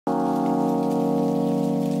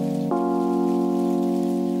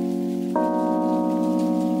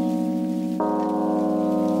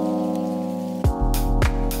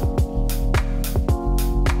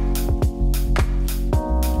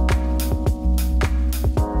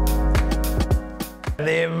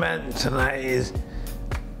The event tonight is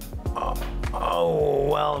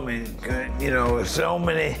overwhelming. You know, so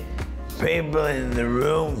many people in the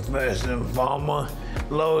room, first and foremost,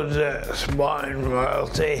 loads of sporting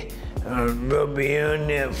royalty, rugby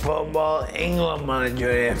union, football, England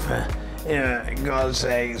manager here for, you know, God's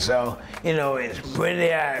sake. So, you know, it's pretty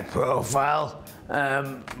high profile,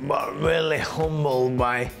 but really humbled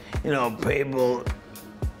by, you know, people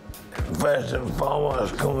first and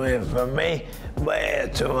foremost coming for me, but here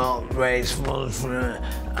to help raise funds for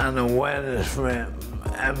and awareness for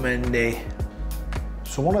MND.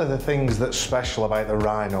 So one of the things that's special about the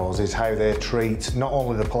Rhinos is how they treat not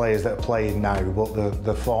only the players that are playing now, but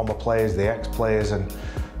the former players, the ex-players, and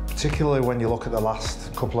particularly when you look at the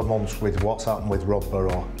last couple of months with what's happened with Rob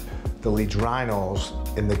Burrow, the Leeds Rhinos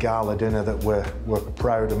in the gala dinner that we're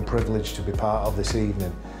proud and privileged to be part of this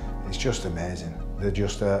evening, it's just amazing. They're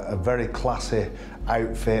just a very classy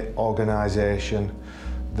outfit, organisation.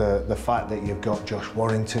 The fact that you've got Josh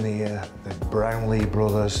Warrington here, the Brownlee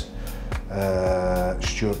brothers,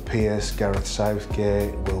 Stuart Pearce, Gareth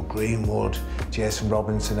Southgate, Will Greenwood, Jason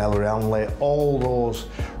Robinson, Ellery Hanley, all those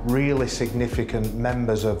really significant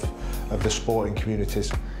members of the sporting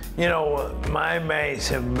communities. You know, my mates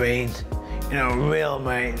have been, you know, real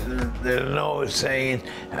mates. There's no saying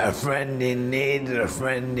a friend in need is a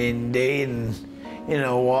friend indeed, and you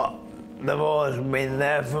know what, they've always been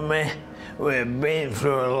there for me. We've been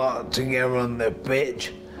through a lot together on the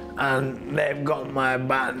pitch, and they've got my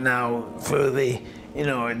back now through the, you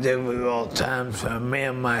know, difficult times for me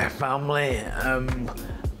and my family.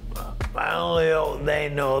 I only hope they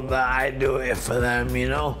know that I do it for them, you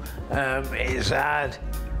know. It's hard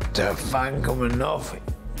to thank them enough.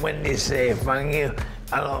 When they say thank you,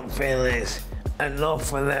 I don't feel it's enough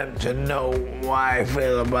for them to know what I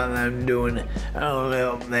feel about them doing it. I only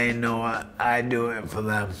hope they know I do it for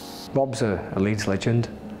them. Rob's a Leeds legend,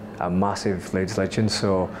 a massive Leeds legend,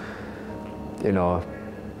 so, you know,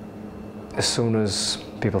 as soon as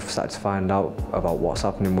people start to find out about what's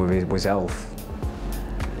happening with his health,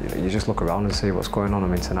 you just look around and see what's going on. I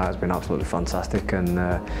mean, tonight has been absolutely fantastic, and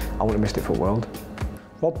I wouldn't have missed it for the world.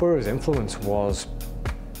 Rob Burrow's influence was,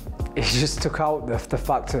 he just took out the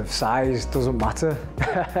fact of size doesn't matter.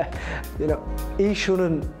 You know, he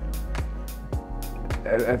shouldn't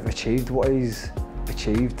have achieved what he's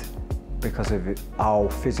achieved because of how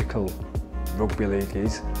physical rugby league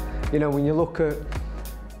is. You know, when you look at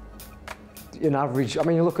an average, I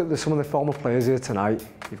mean, you look at some of the former players here tonight,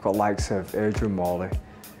 you've got likes of Adrian Morley,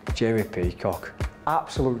 Jamie Peacock,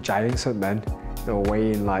 absolute giants at men. They're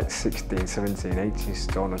weighing like 16, 17, 18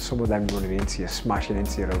 stone, and some of them running into you, smashing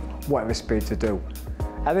into you at whatever speed to do.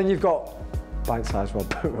 And then you've got pint-sized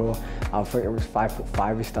Rob Burrow. I think it was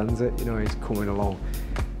 5'5" he stands it, you know, he's coming along.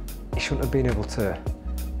 He shouldn't have been able to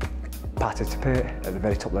participate at the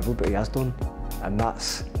very top level, but he has done. And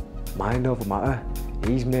that's mind over matter.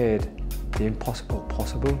 He's made the impossible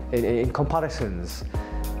possible. In comparisons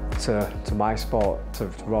to my sport, to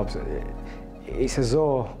Rob's, it's as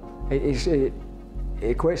though it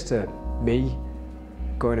equates to me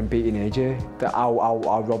going and beating AJ, that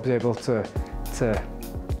how Rob's able to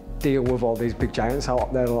deal with all these big giants out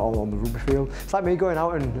up there on the rugby field. It's like me going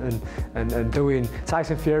out and doing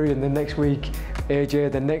Tyson Fury, and then next week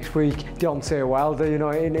AJ, then next week Deontay Wilder, you know,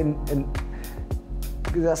 and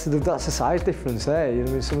that's the size difference there. You know,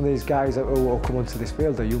 I mean, some of these guys that will come onto this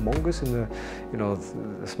field are humongous, and you know,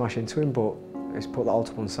 they smash into him, but he's put that all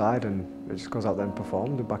to one side and he just goes out there and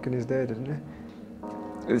performed back in his day, didn't he?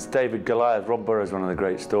 It's David Goliath. Rob Burrow is one of the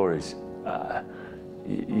great stories.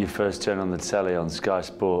 You first turn on the telly on Sky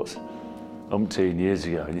Sports umpteen years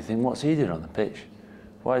ago, and you think, what's he doing on the pitch?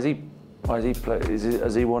 Why is he play?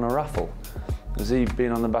 Has he won a raffle? Has he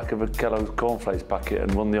been on the back of a Kellogg's cornflakes packet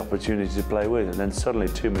and won the opportunity to play with? And then suddenly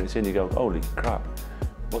 2 minutes in, you go, holy crap!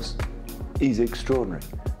 He's extraordinary.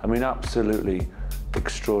 I mean, absolutely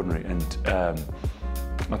extraordinary. And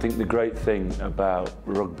I think the great thing about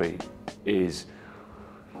rugby is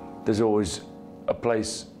there's always a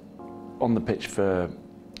place on the pitch for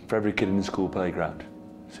every kid in the school playground.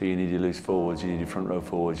 So you need your loose forwards, you need your front row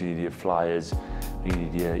forwards, you need your flyers, you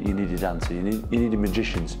need your dancer, you need your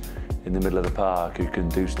magicians in the middle of the park who can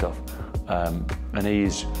do stuff. And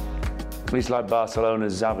he's like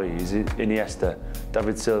Barcelona's Xavi, he's Iniesta,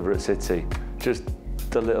 David Silva at City, just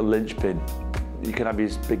the little linchpin. You can have your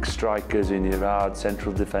big strikers and your hard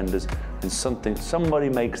central defenders, and somebody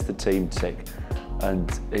makes the team tick.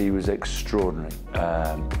 And he was extraordinary,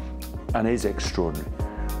 and is extraordinary.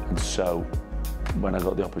 And so, when I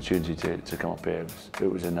got the opportunity to come up here,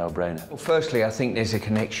 it was a no-brainer. Well, firstly, I think there's a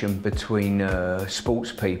connection between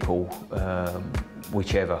sports people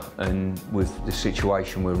whichever. And with the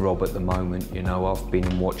situation with Rob at the moment, you know, I've been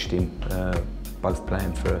and watched him both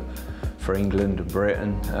playing for England and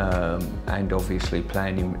Britain, and obviously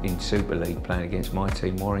playing in Super League, playing against my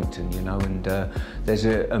team Warrington, you know, and there's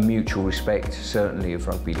a mutual respect certainly of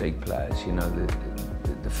rugby league players, you know,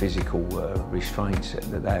 the physical restraints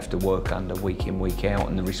that they have to work under week in, week out,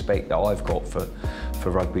 and the respect that I've got for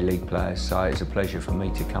rugby league players. So it's a pleasure for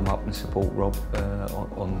me to come up and support Rob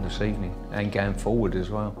on this evening and going forward as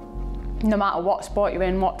well. No matter what sport you're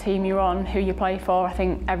in, what team you're on, who you play for, I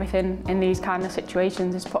think everything in these kind of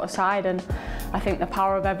situations is put aside, and I think the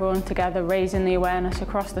power of everyone together, raising the awareness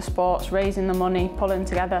across the sports, raising the money, pulling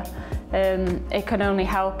together, it can only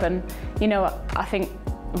help. And you know, I think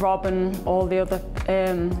Rob and all the other,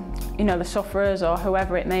 you know, the sufferers or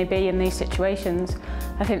whoever it may be in these situations,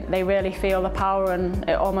 I think they really feel the power, and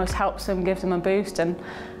it almost helps them, gives them a boost. And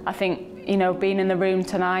I think, you know, being in the room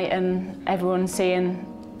tonight and everyone seeing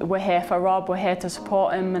we're here for Rob, we're here to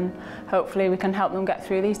support him, and hopefully we can help them get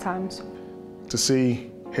through these times. To see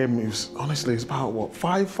him, he's about what,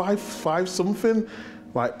 five something,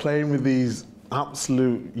 like playing with these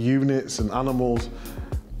absolute units and animals,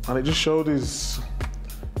 and it just showed his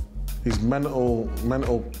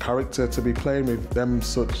mental character to be playing with them,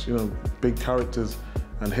 such, you know, big characters,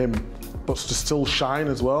 and him, but to still shine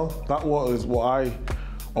as well. That was what I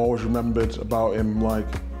always remembered about him. Like,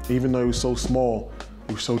 even though he was so small,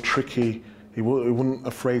 he was so tricky. He wasn't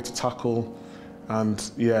afraid to tackle,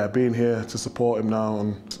 and yeah, being here to support him now,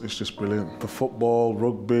 and it's just brilliant. The football,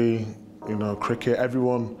 rugby, you know, cricket,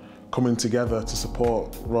 everyone coming together to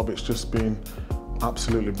support Rob. It's just been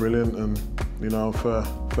absolutely brilliant, and you know, for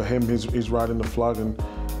him, he's riding the flag, and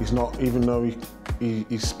he's not, even though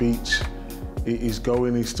his speech, he's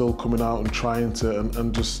still coming out and trying to,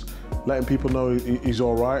 and just letting people know he's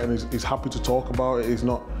all right, and he's happy to talk about it. He's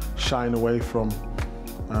not shying away from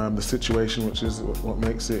the situation, which is what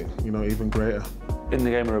makes it, you know, even greater. In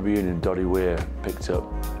the game of rugby union, Doddy Weir picked up,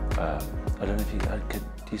 I don't know if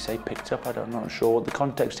do you say picked up? I'm not sure what the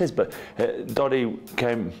context is, but Doddy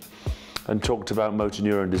came and talked about motor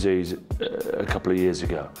neuron disease a couple of years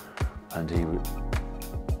ago, and he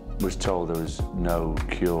was told there was no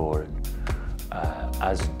cure, and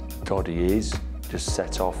as Doddy is, just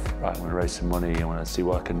set off, right, I'm going to raise some money, I want to see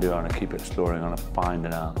what I can do, I want to keep exploring, I want to find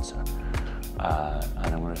an answer.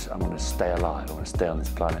 And I'm going to stay alive, I want to stay on this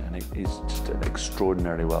planet, and he's just done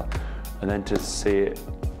extraordinarily well. And then to see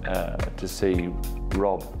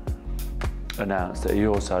Rob announce that he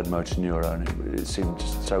also had motor neurone, it seemed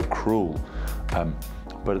just so cruel.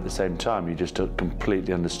 But at the same time, you just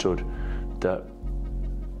completely understood that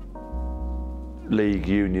league,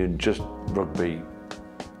 union, just rugby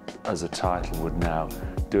as a title would now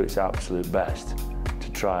do its absolute best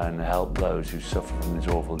to try and help those who suffer from this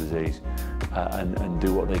awful disease, and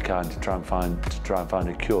do what they can to try and find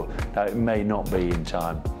a cure. Now, it may not be in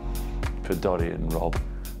time for Doddy and Rob,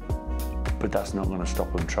 but that's not going to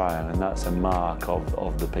stop them trying, and that's a mark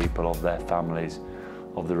of the people, of their families,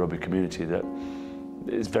 of the rugby community, that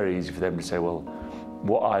it's very easy for them to say, well,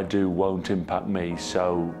 what I do won't impact me,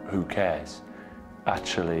 so who cares?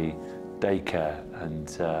 Actually, they care, and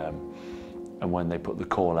when they put the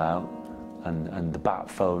call out and the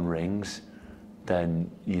bat phone rings, then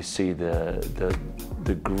you see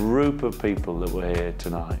the group of people that were here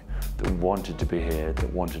tonight, that wanted to be here,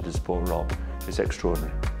 that wanted to support Rob. It's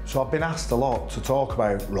extraordinary. So I've been asked a lot to talk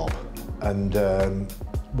about Rob, and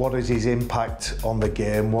what is his impact on the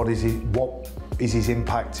game, what is his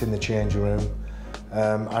impact in the changing room,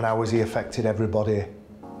 and how has he affected everybody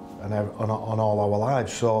and on all our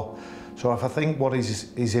lives. So if I think what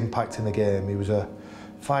is his impact in the game, he was a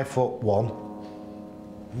 5'1",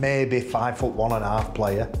 maybe 5'1.5"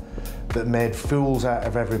 player that made fools out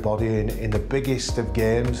of everybody in the biggest of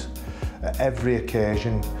games, at every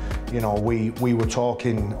occasion. You know, we were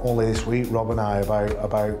talking only this week, Rob and I,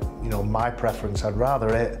 about you know, my preference. I'd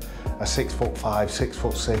rather hit a 6'5",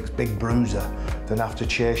 6'6", big bruiser than have to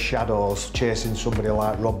chase shadows, chasing somebody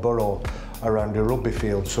like Rob Burrow around a rugby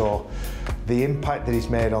field. So the impact that he's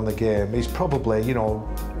made on the game is probably, you know,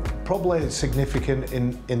 probably significant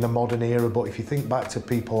in the modern era. But if you think back to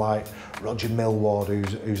people like Roger Millward,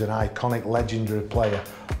 who's an iconic, legendary player,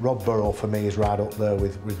 Rob Burrow for me is right up there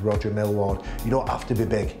with Roger Millward. You don't have to be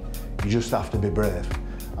big, you just have to be brave.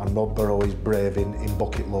 And Rob Burrow is brave in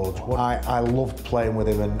bucket loads. I loved playing with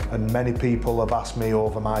him, and many people have asked me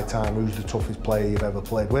over my time, who's the toughest player you've ever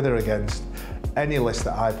played with or against. Any list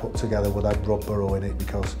that I put together would have Rob Burrow in it,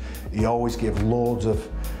 because he always gave loads of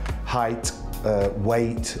height,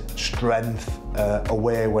 weight, strength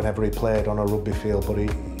away whenever he played on a rugby field, but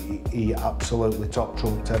he absolutely top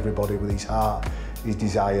trumped everybody with his heart, his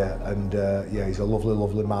desire, and yeah, he's a lovely,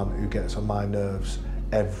 lovely man who gets on my nerves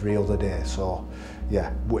every other day. So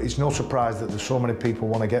yeah, it's no surprise that there's so many people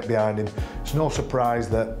want to get behind him. It's no surprise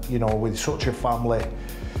that, you know, with such a family,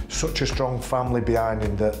 such a strong family behind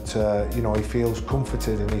him, that you know, he feels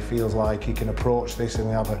comforted and he feels like he can approach this and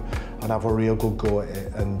have a real good go at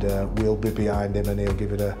it, and we'll be behind him and he'll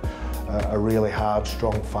give it a really hard,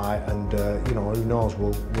 strong fight, and you know, who knows,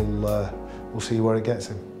 we'll see where it gets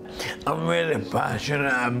him. I'm really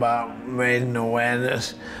passionate about raising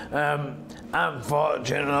awareness. I'm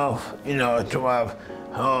fortunate enough, you know, to have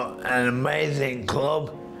an amazing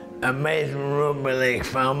club, amazing rugby league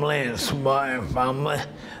family and sporting family,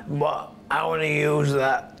 but I want to use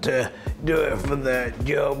that to do it for the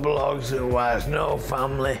Joe Blogs who has no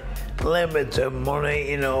family, limited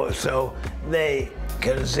money, you know, so they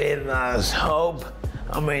can see that as hope.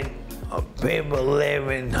 I mean, people live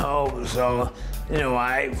in hope, so, you know,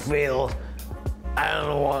 I feel I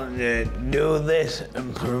don't want to do this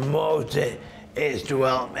and promote it. It's to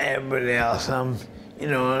help everybody else. You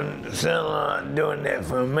know, I'm still not doing it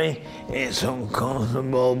for me. It's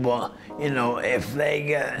uncomfortable, but, you know, if they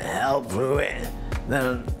get help through it,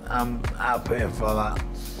 then I'm happy for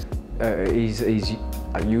that. He's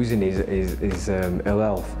using his ill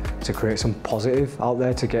health to create some positive out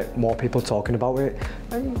there, to get more people talking about it.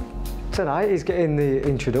 And tonight he's getting the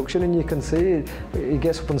introduction, and you can see it. He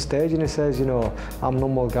gets up on stage and he says, you know, I'm an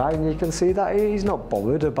normal guy, and you can see that he's not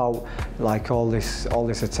bothered about like all this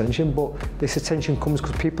attention, but this attention comes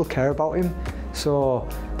because people care about him. So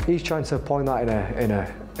he's trying to point that in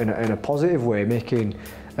a positive way, making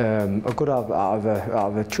a good out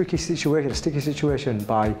of a tricky situation, a sticky situation,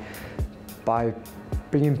 by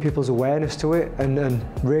bringing people's awareness to it and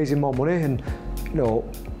raising more money. And you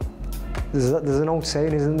know, there's an old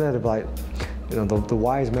saying, isn't there, of like, you know, the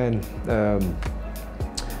wise men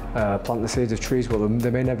plant the seeds of trees what they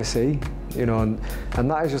may never see, you know, and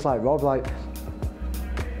that is just like Rob. Like,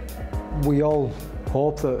 we all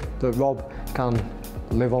hope that Rob can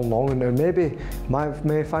live on long and maybe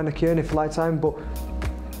may find a cure in it for a lifetime, but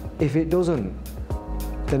if it doesn't,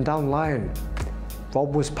 then down the line,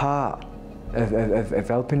 Rob was part of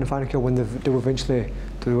helping to find a cure when they do eventually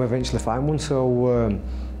find one. So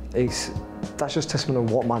that's just testament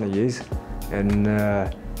of what man he is, and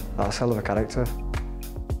that's a hell of a character.